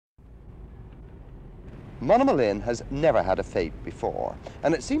Monamolin has never had a fete before,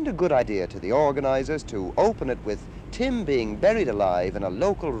 and it seemed a good idea to the organisers to open it with Tim being buried alive in a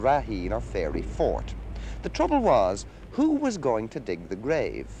local Raheen or fairy fort. The trouble was, who was going to dig the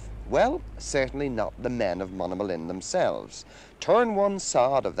grave? Well, certainly not the men of Monamolin themselves. Turn one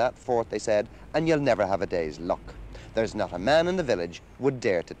sod of that fort, they said, and you'll never have a day's luck. There's not a man in the village would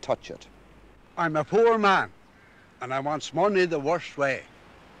dare to touch it. I'm a poor man, and I wants money the worst way.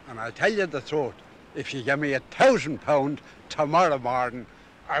 And I'll tell you the truth, if you give me £1,000 tomorrow morning,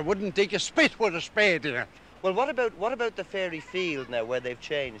 I wouldn't dig a spit with a spade in it. Well, what about the fairy field now, where they've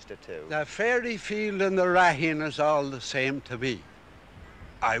changed it to? The fairy field and the Raheen is all the same to me.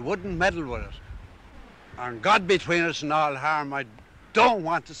 I wouldn't meddle with it. And God between us and all harm, I don't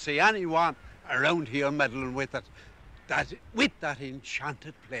want to see anyone around here meddling with it, with that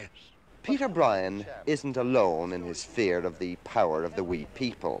enchanted place. Peter Bryan isn't alone in his fear of the power of the wee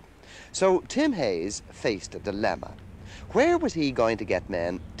people. So Tim Hayes faced a dilemma. Where was he going to get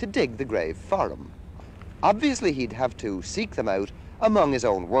men to dig the grave for him? Obviously he'd have to seek them out among his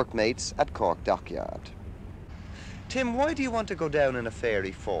own workmates at Cork Dockyard. Tim, why do you want to go down in a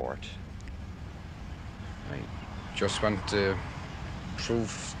fairy fort? I just want to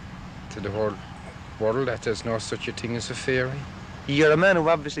prove to the whole world that there's no such a thing as a fairy. You're a man who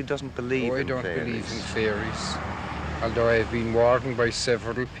obviously doesn't believe in fairies. I don't believe in fairies. Although I've been warned by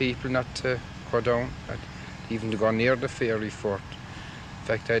several people not to go down, even to go near the fairy fort. In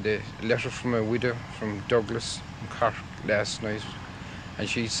fact, I had a letter from a widow from Douglas in Cork last night, and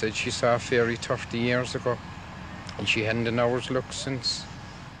she said she saw a fairy 30 years ago, and she hadn't an hour's luck since.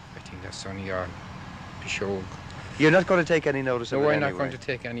 I think that's only all pishog. You're not going to take any notice of it anyway? No, I'm not going to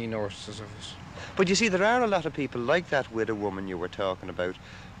take any notices of it. But you see, there are a lot of people like that widow woman you were talking about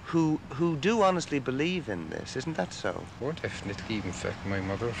who do honestly believe in this, isn't that so? Oh, definitely. In fact, my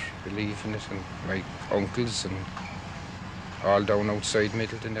mother believed in it, and my uncles, and all down outside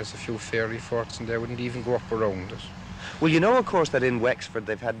Middleton there's a few fairy forts, and they wouldn't even go up around it. Well, you know, of course, that in Wexford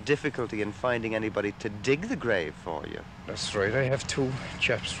they've had difficulty in finding anybody to dig the grave for you. That's right. I have two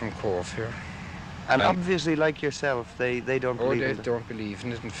chaps from Cove here. And obviously, like yourself, they don't believe in it. Oh, they don't believe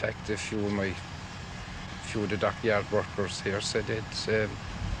in it. In fact, a few of the dockyard workers here said they'd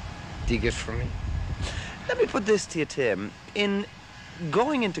dig it for me. Let me put this to you, Tim. In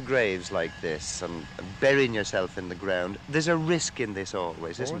going into graves like this and burying yourself in the ground, there's a risk in this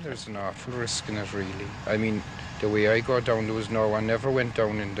always, isn't there? Oh, there's an awful risk in it, really. I mean, the way I go down, there was no one never went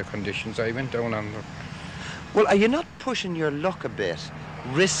down in the conditions I went down under. Well, are you not pushing your luck a bit,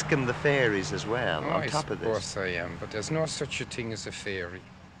 risking the fairies as well, on top of this? Of course I am, but there's no such a thing as a fairy.